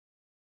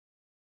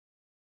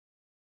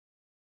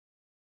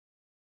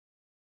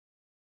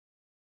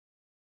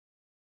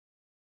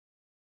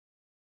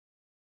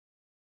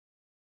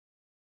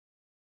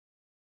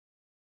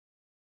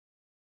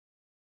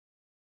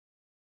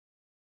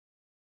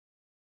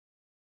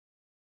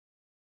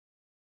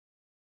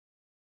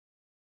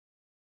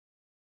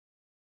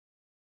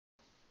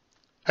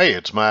Hey,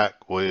 it's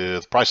Mac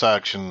with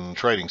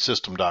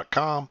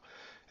PriceActionTradingSystem.com,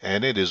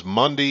 and it is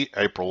Monday,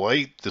 April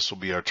 8th. This will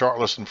be our chart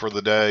lesson for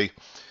the day.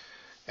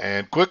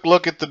 And quick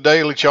look at the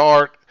daily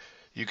chart.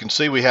 You can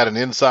see we had an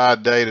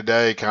inside day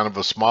today, kind of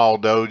a small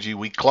doji.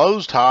 We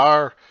closed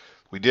higher.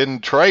 We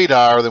didn't trade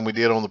higher than we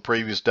did on the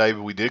previous day,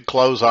 but we did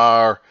close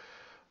higher.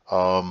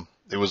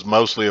 It was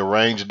mostly a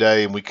range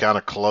day, and we kind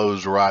of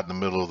closed right in the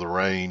middle of the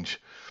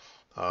range.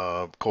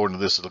 According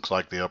to this, it looks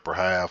like the upper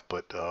half,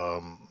 but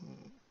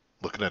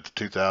looking at the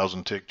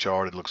 2000 tick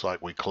chart, it looks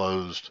like we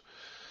closed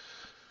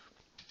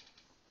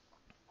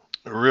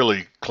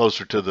really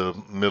closer to the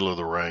middle of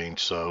the range.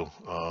 So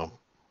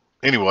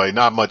anyway,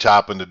 not much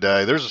happened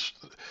today.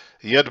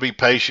 You had to be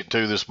patient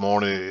too this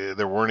morning.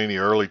 There weren't any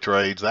early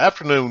trades. The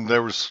afternoon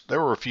there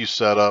were a few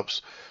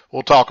setups.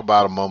 We'll talk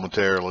about them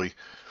momentarily.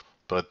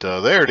 But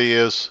there it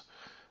is.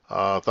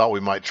 Thought we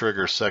might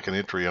trigger a second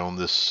entry on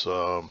this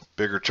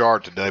bigger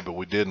chart today, but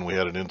we didn't. We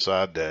had an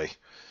inside day.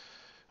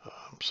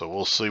 So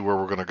we'll see where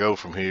we're going to go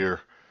from here.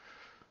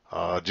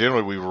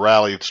 Generally, we've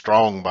rallied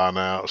strongly by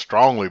now,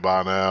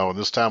 and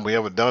this time we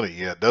haven't done it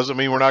yet. Doesn't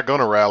mean we're not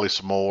going to rally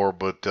some more,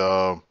 but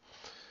you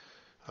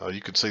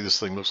can see this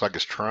thing looks like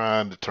it's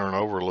trying to turn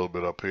over a little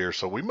bit up here.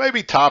 So we may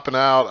be topping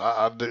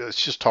out.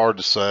 It's just hard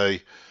to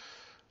say.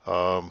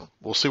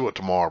 We'll see what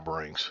tomorrow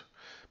brings.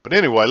 But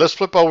anyway, let's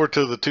flip over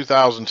to the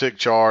 2000 tick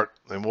chart,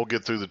 and we'll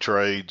get through the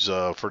trades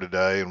for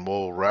today, and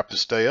we'll wrap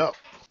this day up.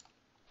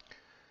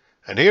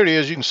 And here it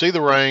is. You can see the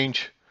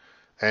range.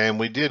 And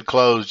we did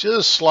close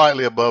just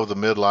slightly above the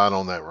midline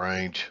on that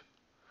range.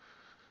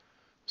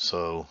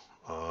 So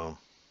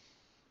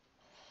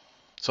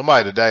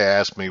somebody today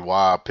asked me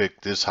why I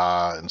picked this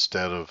high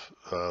instead of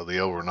the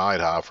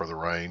overnight high for the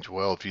range.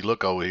 Well, if you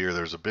look over here,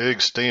 there's a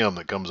big stem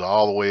that comes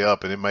all the way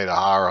up, and it made a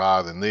higher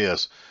high than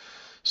this.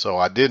 So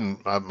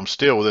I'm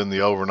still within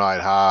the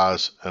overnight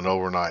highs and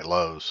overnight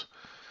lows.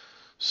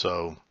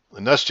 So,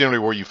 and that's generally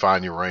where you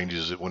find your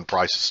ranges when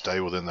prices stay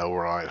within the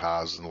overnight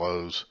highs and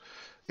lows.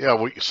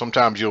 Yeah,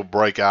 sometimes you'll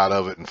break out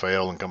of it and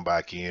fail and come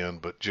back in,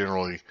 but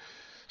generally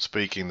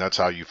speaking, that's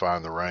how you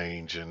find the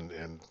range.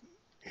 And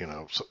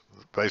so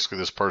basically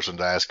this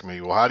person's asking me,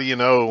 well, how do you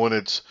know when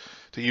it's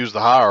to use the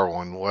higher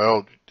one?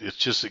 Well, it's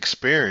just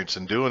experience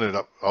and doing it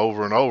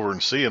over and over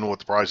and seeing what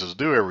the prices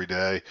do every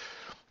day.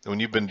 When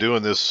you've been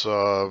doing this,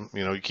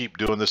 you keep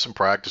doing this and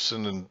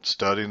practicing and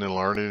studying and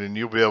learning, and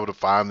you'll be able to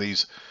find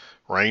these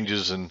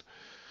ranges. And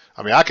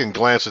I mean, I can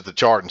glance at the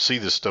chart and see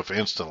this stuff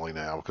instantly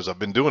now because I've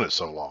been doing it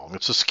so long.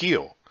 It's a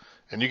skill,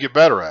 and you get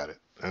better at it.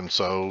 And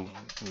so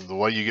the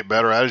way you get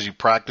better at it is you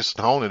practice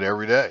and hone it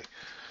every day.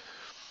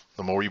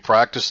 The more you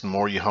practice, the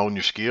more you hone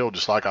your skill.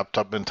 Just like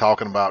I've been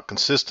talking about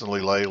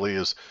consistently lately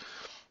is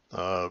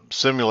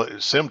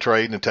sim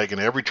trading and taking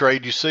every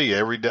trade you see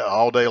every day,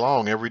 all day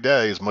long, every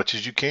day, as much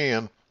as you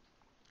can,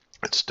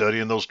 and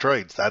studying those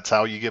trades. That's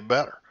how you get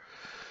better.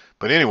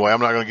 But anyway, I'm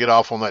not going to get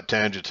off on that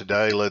tangent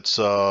today. Let's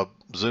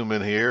zoom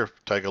in here,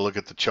 take a look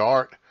at the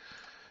chart,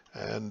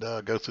 and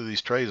go through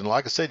these trades. And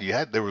like I said, you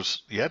had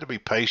to be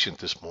patient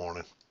this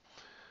morning.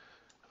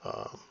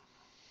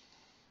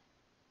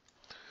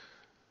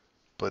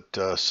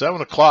 But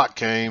 7 o'clock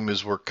came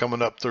as we're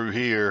coming up through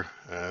here,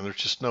 and there's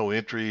just no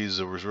entries.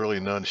 There was really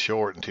none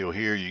short until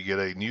here. You get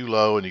a new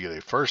low, and you get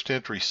a first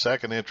entry,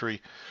 second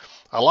entry.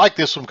 I like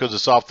this one because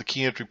it's off the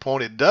key entry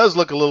point. It does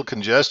look a little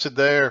congested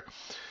there.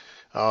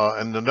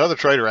 And another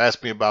trader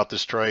asked me about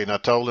this trade, and I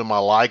told him I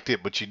liked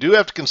it, but you do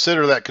have to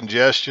consider that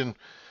congestion.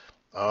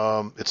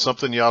 It's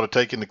something you ought to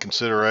take into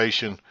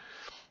consideration.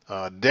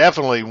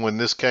 Definitely when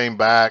this came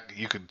back,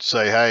 you could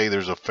say, hey,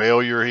 there's a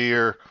failure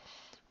here,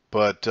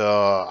 but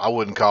I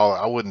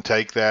wouldn't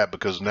take that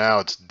because now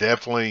it's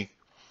definitely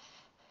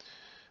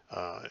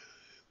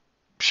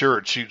sure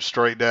it shoots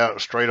straight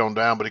on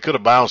down, but it could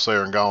have bounced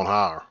there and gone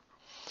higher.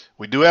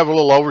 We do have a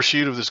little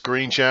overshoot of this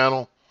green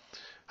channel.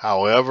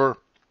 However,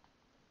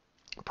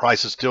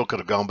 prices still could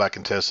have gone back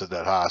and tested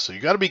that high. So you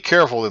got to be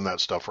careful in that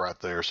stuff right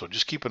there. So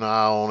just keep an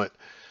eye on it.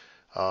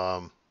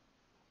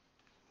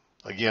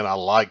 Again, I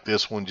like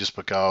this one just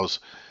because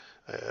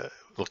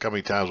look how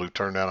many times we've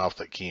turned down off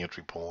that key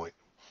entry point.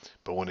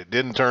 But when it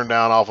didn't turn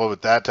down off of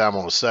it that time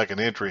on the second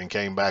entry and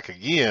came back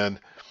again,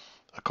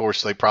 of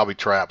course, they probably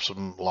trapped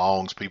some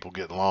longs, people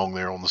getting long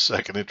there on the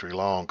second entry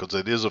long because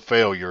it is a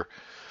failure.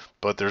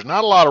 But there's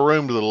not a lot of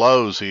room to the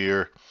lows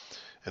here.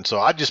 And so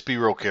I'd just be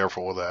real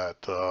careful with that.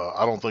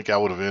 I don't think I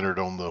would have entered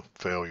on the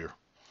failure.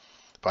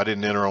 If I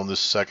didn't enter on this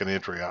second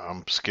entry,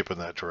 I'm skipping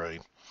that trade.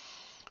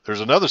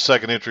 There's another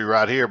second entry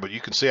right here, but you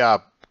can see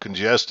how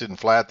congested and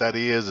flat that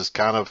is. It's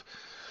kind of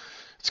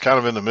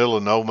in the middle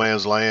of no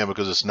man's land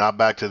because it's not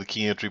back to the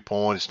key entry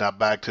point. It's not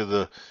back to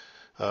the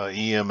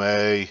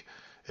EMA.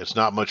 It's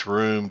not much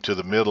room to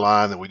the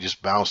midline that we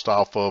just bounced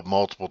off of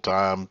multiple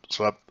times.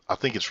 So I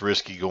think it's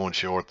risky going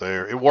short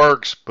there. It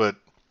works, but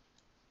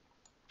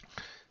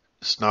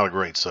it's not a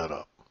great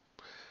setup.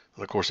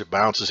 And of course, it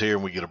bounces here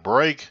and we get a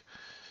break.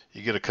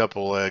 You get a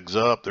couple legs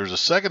up. There's a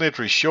second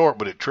entry short,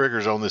 but it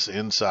triggers on this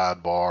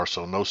inside bar,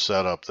 so no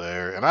setup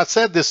there. And I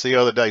said this the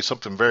other day,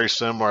 something very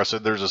similar. I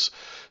said there's a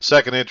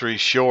second entry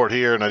short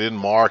here, and I didn't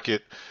mark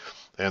it,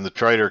 and the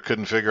trader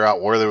couldn't figure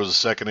out where there was a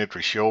second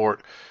entry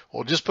short.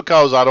 Well, just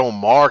because I don't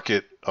mark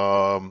it,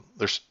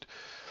 notice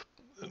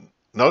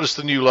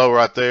the new low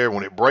right there.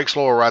 When it breaks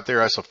lower right there,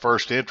 that's a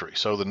first entry.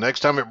 So the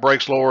next time it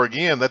breaks lower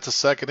again, that's a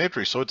second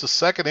entry. So it's a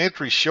second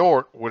entry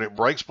short when it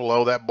breaks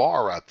below that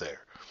bar right there.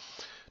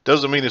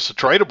 Doesn't mean it's a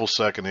tradable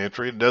second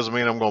entry. It doesn't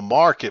mean I'm going to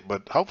mark it,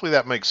 but hopefully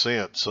that makes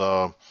sense.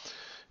 If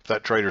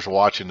that trader's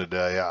watching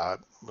today,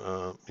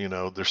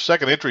 there's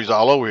second entries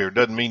all over here.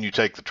 Doesn't mean you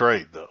take the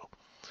trade though.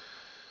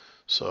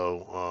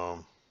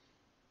 So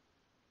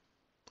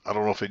I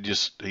don't know if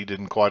he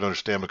didn't quite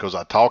understand because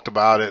I talked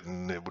about it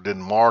and it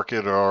didn't mark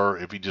it, or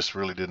if he just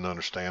really didn't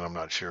understand. I'm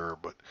not sure,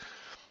 but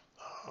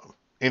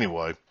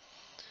anyway,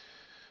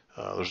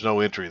 there's no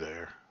entry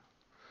there.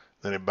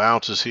 Then it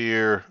bounces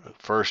here,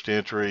 first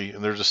entry,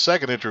 and there's a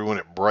second entry when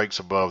it breaks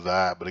above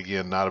that, but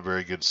again, not a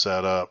very good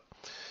setup.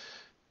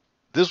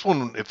 This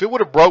one, if it would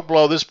have broke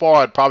below this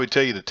bar, I'd probably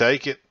tell you to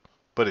take it,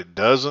 but it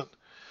doesn't.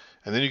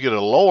 And then you get a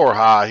lower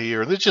high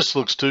here, and this just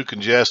looks too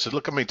congested.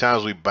 Look how many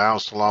times we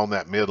bounced along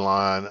that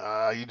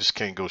midline. You just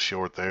can't go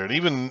short there. And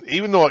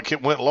even though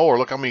it went lower,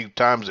 look how many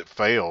times it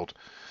failed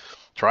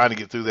trying to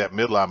get through that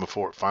midline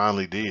before it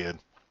finally did.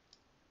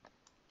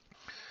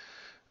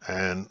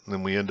 And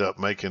then we end up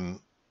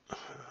making,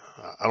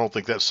 I don't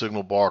think that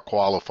signal bar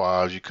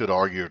qualifies. You could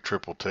argue a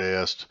triple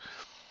test.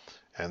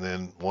 And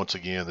then once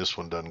again, this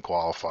one doesn't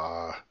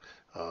qualify.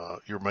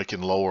 You're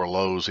making lower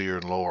lows here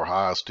and lower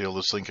highs still.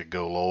 This thing could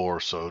go lower,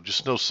 so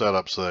just no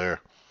setups there.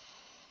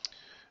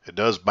 It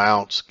does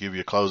bounce, give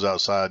you a close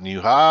outside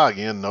new high.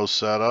 Again, no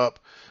setup.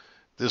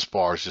 This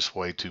bar is just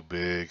way too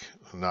big.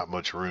 Not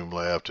much room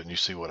left, and you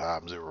see what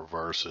happens. It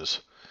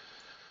reverses.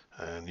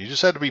 And you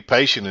just have to be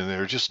patient, and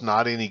there's just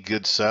not any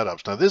good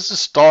setups. Now, this is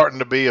starting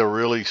to be a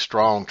really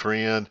strong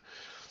trend,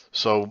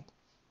 so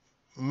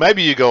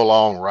maybe you go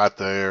long right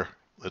there.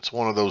 It's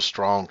one of those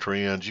strong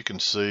trends. You can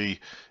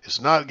see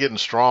it's not getting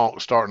strong,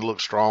 starting to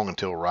look strong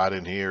until right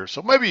in here.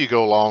 So maybe you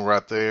go long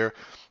right there.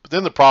 But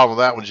then the problem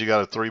with that one is you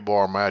got a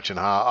 3-bar matching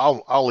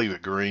high. I'll leave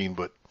it green,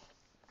 but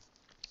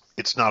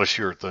it's not a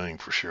sure thing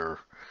for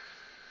sure.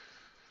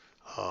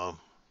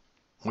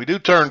 We do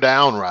turn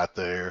down right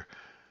there.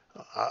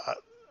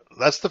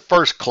 That's the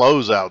first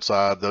close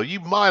outside, though.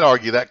 You might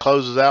argue that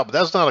closes out, but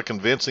that's not a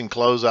convincing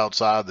close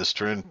outside this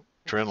trend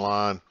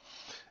line.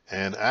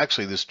 And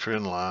actually, this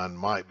trend line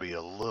might be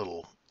a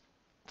little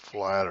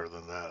flatter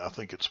than that. I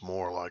think it's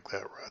more like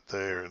that right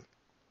there.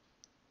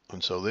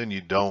 And so then you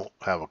don't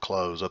have a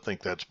close. I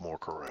think that's more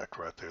correct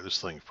right there.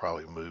 This thing's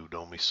probably moved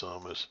on me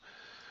some. But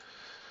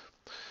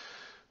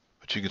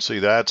you can see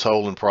that's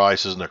holding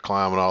prices and they're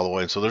climbing all the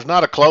way. And so there's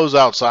not a close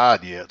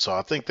outside yet. So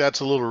I think that's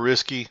a little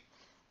risky.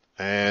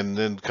 And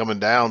then coming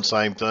down,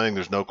 same thing.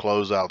 There's no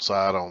close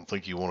outside. I don't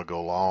think you want to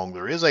go long.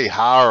 There is a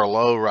high or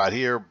low right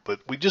here, but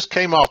we just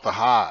came off the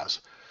highs.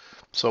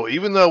 So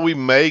even though we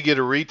may get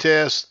a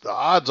retest, the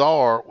odds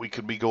are we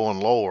could be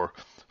going lower.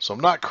 So I'm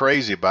not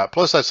crazy about it.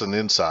 Plus, that's an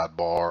inside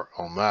bar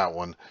on that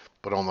one.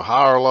 But on the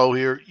high or low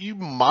here, you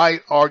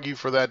might argue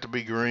for that to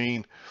be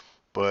green.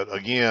 But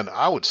again,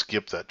 I would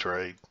skip that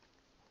trade.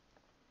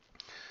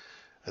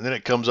 And then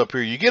it comes up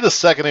here. You get a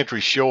second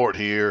entry short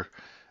here.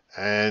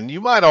 And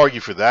you might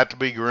argue for that to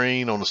be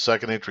green on the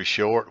second entry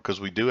short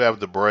because we do have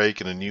the break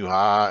and a new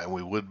high, and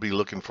we would be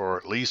looking for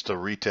at least a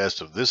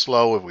retest of this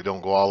low if we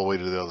don't go all the way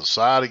to the other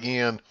side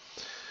again.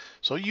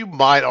 So you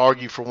might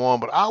argue for one,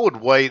 but I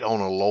would wait on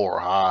a lower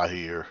high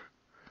here.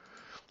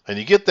 And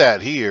you get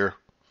that here,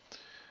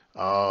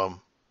 but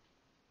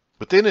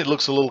then it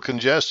looks a little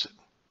congested.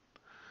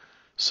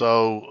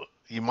 So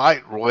you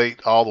might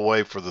wait all the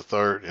way for the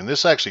third, and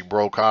this actually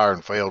broke higher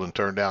and failed and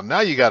turned down. Now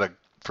you got a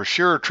for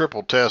sure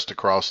triple test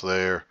across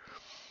there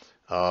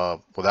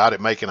without it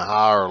making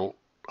a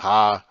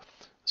high.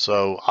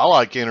 So I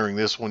like entering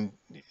this one.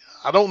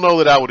 I don't know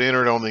that I would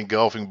enter it on the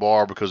engulfing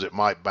bar because it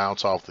might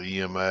bounce off the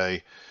EMA.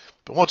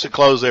 But once it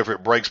closes there, if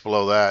it breaks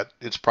below that,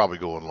 it's probably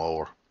going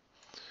lower.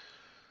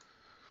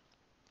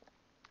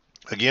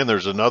 Again,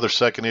 there's another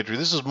second entry.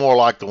 This is more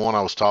like the one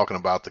I was talking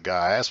about, the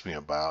guy asked me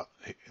about.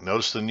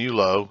 Notice the new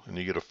low, and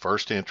you get a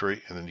first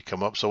entry, and then you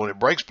come up. So when it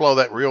breaks below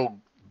that real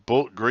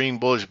green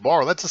bullish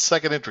bar, that's a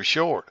second entry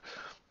short.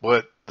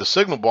 But the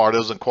signal bar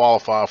doesn't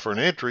qualify for an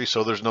entry,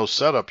 so there's no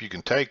setup you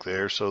can take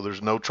there, so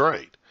there's no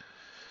trade.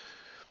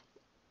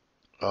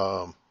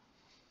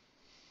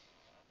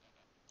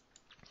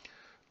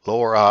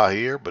 Lower high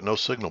here, but no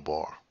signal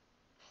bar.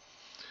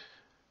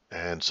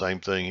 And same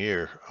thing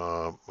here,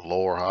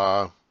 lower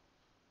high,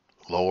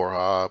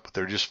 but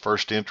they're just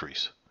first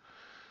entries.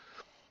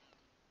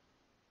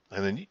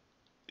 And then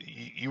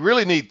you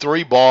really need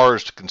 3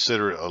 bars to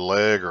consider it a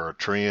leg or a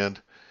trend.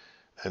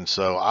 And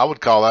so I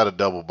would call that a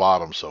double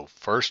bottom. So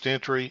first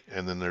entry,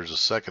 and then there's a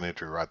second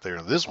entry right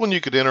there. This one you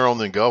could enter on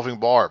the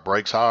engulfing bar. It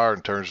breaks higher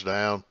and turns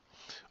down.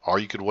 Or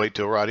you could wait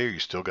till right here. You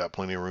still got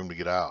plenty of room to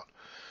get out.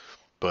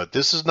 But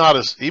this is not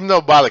as, even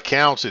though by the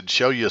counts it'd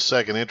show you a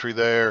second entry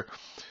there,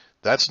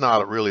 that's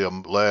not really a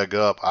leg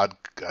up. I'd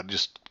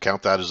just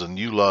count that as a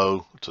new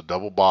low. It's a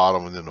double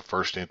bottom, and then the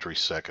first entry,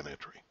 second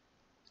entry.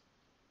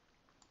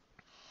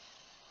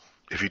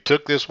 If you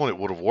took this one, it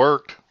would have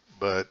worked,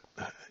 but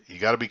you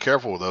got to be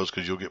careful with those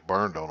because you'll get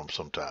burned on them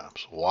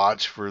sometimes.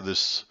 Watch for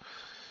this.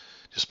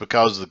 Just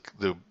because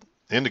the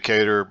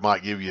indicator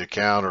might give you a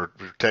count, or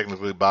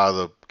technically by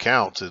the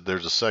counts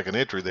there's a second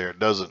entry there, it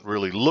doesn't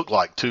really look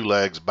like two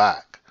legs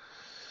back.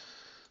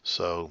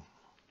 So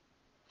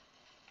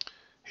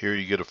here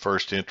you get a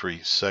first entry,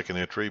 second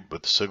entry,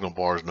 but the signal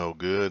bar is no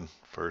good.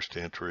 First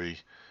entry,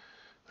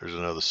 there's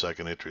another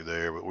second entry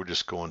there, but we're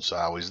just going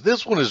sideways.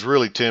 This one is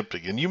really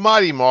tempting, and you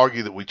might even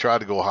argue that we tried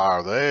to go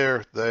higher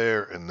there,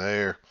 there, and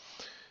there.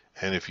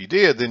 And if you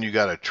did, then you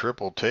got a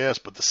triple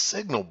test, but the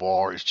signal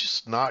bar is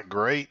just not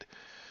great.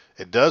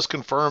 It does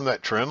confirm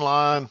that trend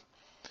line.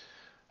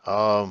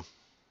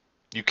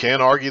 You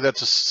can argue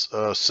that's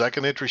a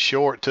second entry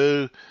short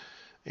too.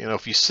 You know,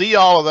 if you see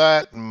all of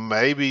that,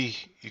 maybe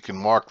you can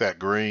mark that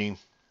green.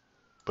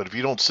 But if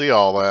you don't see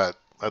all that,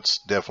 that's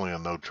definitely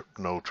a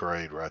no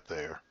trade right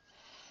there.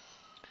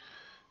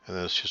 And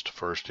then it's just a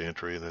first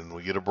entry, and then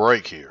we get a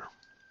break here.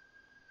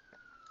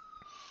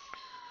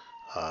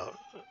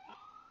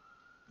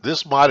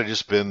 This might have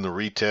just been the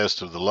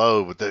retest of the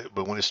low,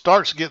 but when it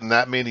starts getting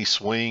that many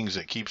swings,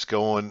 it keeps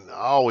going.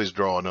 I always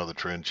draw another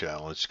trend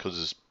challenge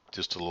because it's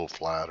just a little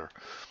flatter.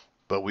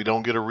 But we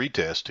don't get a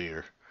retest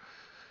here.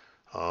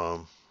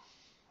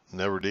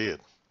 Never did.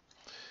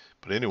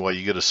 But anyway,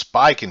 you get a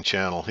spiking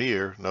channel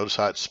here. Notice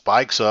how it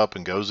spikes up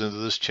and goes into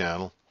this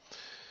channel.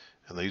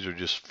 And these are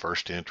just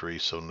first entry,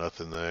 so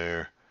nothing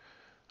there.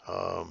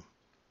 I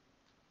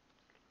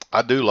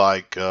do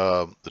like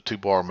the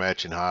 2-bar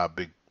matching high,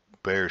 big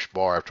bearish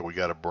bar after we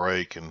got a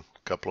break and a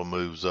couple of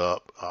moves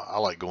up. I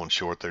like going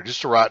short there.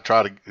 Just to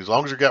try to, as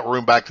long as you got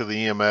room back to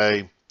the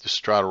EMA,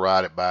 just try to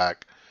ride it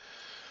back.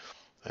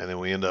 And then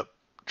we end up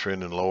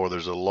trending lower.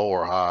 There's a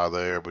lower high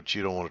there, but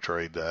you don't want to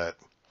trade that.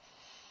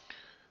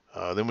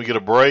 Then we get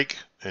a break,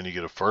 and you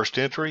get a first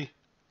entry,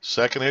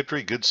 second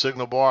entry, good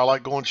signal bar. I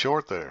like going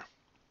short there.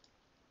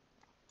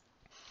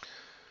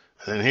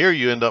 And then here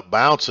you end up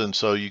bouncing,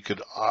 so you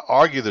could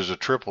argue there's a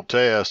triple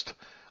test.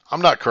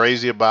 I'm not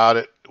crazy about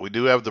it. We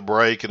do have the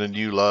break and a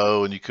new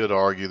low, and you could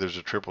argue there's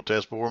a triple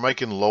test, but we're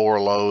making lower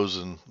lows,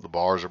 and the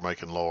bars are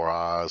making lower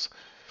highs.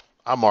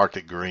 I marked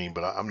it green,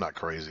 but I'm not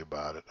crazy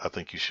about it. I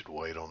think you should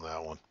wait on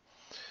that one.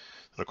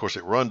 And of course,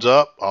 it runs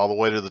up all the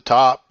way to the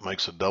top,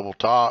 makes a double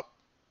top.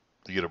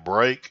 You get a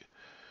break,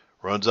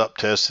 runs up,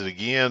 tests it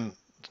again.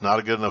 It's not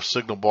a good enough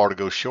signal bar to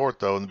go short,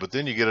 though. But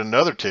then you get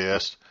another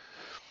test,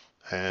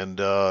 and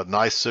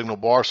nice signal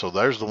bar. So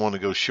there's the one to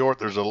go short.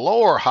 There's a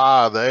lower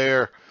high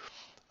there.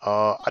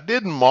 I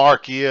didn't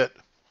mark it,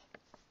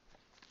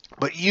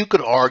 but you could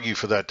argue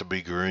for that to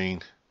be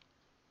green.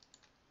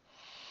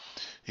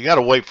 You got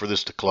to wait for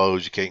this to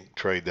close. You can't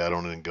trade that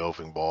on an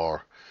engulfing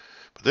bar.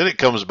 But then it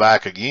comes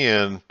back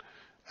again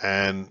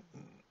and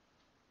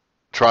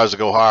tries to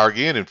go higher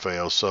again and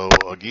fails. So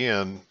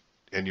again,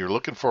 and you're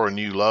looking for a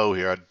new low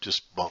here. I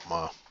just bumped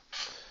my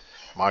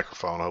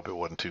microphone. I hope it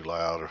wasn't too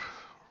loud or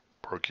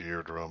broke your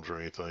eardrums or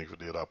anything. If it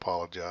did, I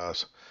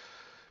apologize.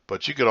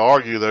 But you could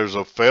argue there's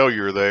a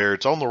failure there.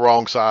 It's on the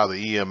wrong side of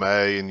the EMA,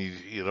 and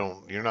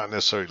you're not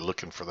necessarily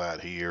looking for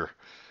that here.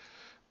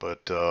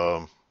 But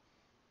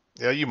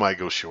yeah, you might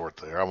go short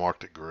there. I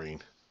marked it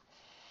green.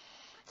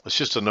 It's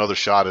just another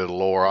shot at a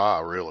lower high,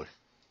 really.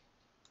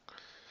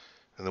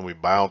 And then we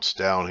bounce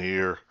down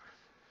here.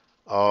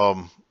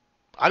 I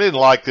didn't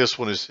like this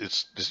one.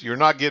 You're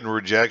not getting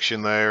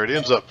rejection there. It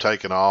ends up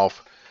taking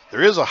off.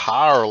 There is a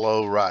higher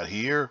low right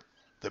here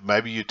that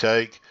maybe you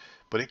take,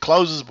 but it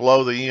closes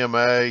below the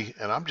EMA,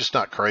 and I'm just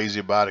not crazy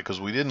about it because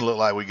we didn't look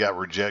like we got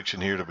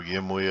rejection here to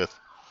begin with.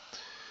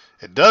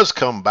 It does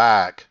come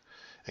back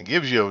and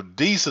gives you a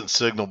decent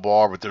signal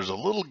bar, but there's a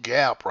little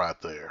gap right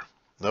there.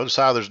 Notice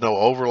how there's no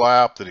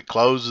overlap, that it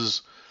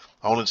closes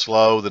on its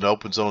low, then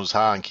opens on its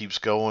high and keeps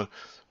going.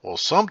 Well,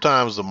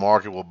 sometimes the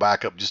market will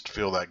back up just to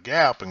fill that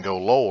gap and go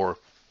lower.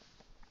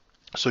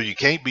 So you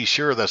can't be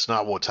sure that's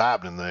not what's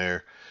happening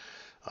there.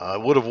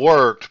 It would have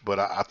worked, but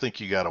I think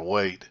you got to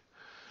wait.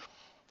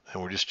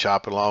 And we're just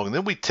chopping along. And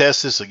then we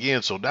test this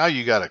again. So now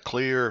you got a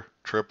clear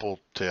triple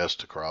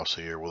test across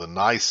here with a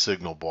nice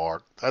signal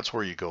bar. That's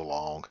where you go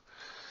long.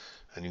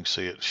 And you can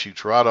see it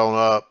shoots right on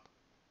up.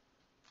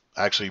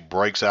 Actually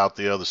breaks out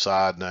the other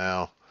side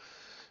now.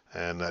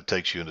 And that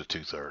takes you into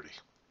 230.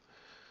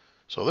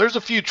 So there's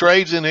a few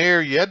trades in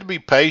here. You had to be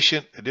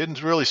patient. It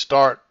didn't really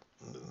start.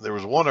 There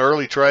was one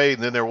early trade,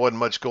 and then there wasn't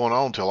much going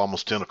on until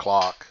almost 10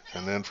 o'clock.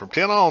 And then from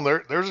 10 on,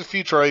 there's a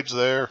few trades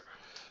there.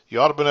 You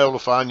ought to have been able to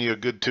find you a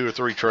good 2 or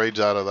 3 trades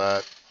out of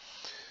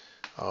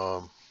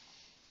that.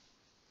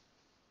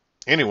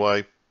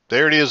 Anyway,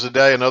 there it is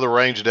today, another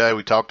range day.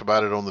 We talked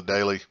about it on the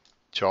daily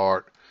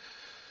chart.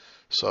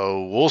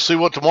 So we'll see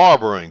what tomorrow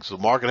brings. The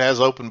market has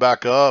opened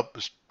back up.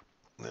 It's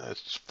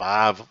It's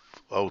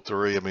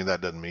 5:03. I mean,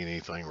 that doesn't mean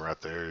anything right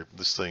there.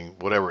 This thing,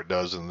 whatever it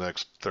does in the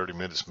next 30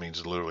 minutes,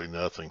 means literally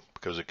nothing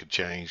because it could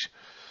change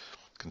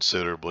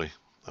considerably.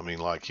 I mean,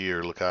 like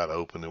here, look how it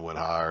opened and went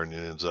higher and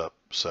it ends up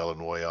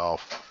selling way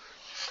off.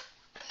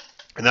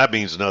 And that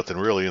means nothing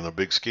really in the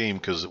big scheme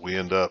because we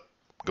end up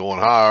going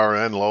higher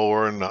and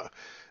lower, and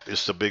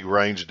it's a big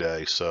range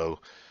day. So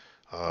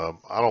I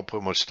don't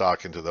put much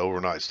stock into the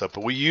overnight stuff,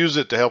 but we use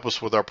it to help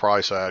us with our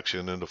price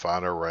action and to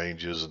find our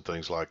ranges and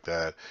things like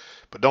that.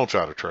 But don't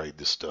try to trade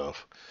this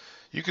stuff.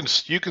 You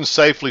can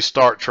safely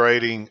start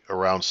trading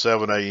around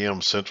 7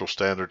 a.m. Central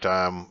Standard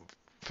Time.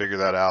 Figure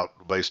that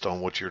out based on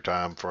what your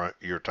time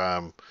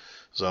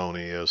zone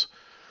is.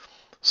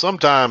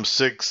 Sometimes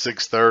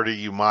 6:30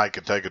 you might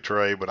could take a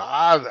trade, but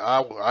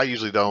I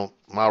usually don't.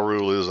 My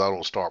rule is I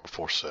don't start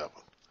before 7.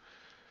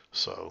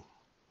 So,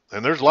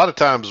 and there's a lot of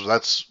times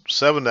that's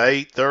 7 to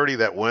 8:30,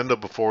 that window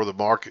before the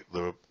market,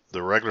 the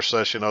regular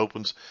session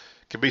opens,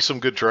 can be some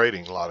good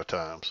trading a lot of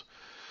times.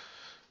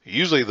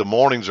 Usually the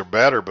mornings are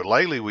better, but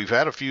lately we've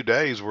had a few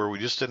days where we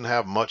just didn't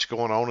have much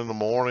going on in the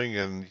morning,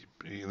 and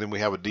then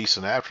we have a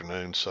decent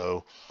afternoon.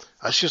 So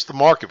that's just the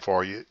market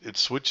for you. It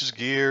switches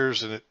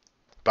gears, and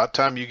by the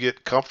time you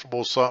get comfortable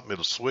with something,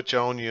 it'll switch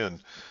on you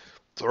and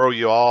throw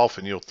you off,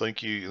 and you'll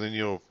think then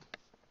you'll.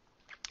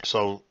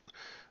 So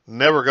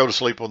never go to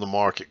sleep on the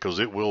market because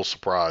it will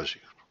surprise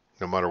you,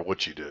 no matter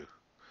what you do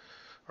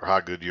or how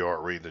good you are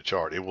at reading the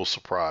chart. It will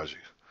surprise you.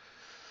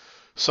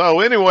 So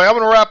anyway, I'm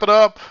going to wrap it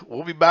up.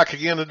 We'll be back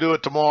again to do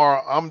it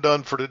tomorrow. I'm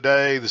done for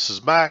today. This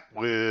is Mac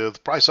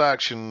with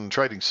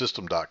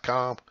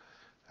PriceActionTradingSystem.com,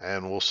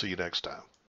 and we'll see you next time.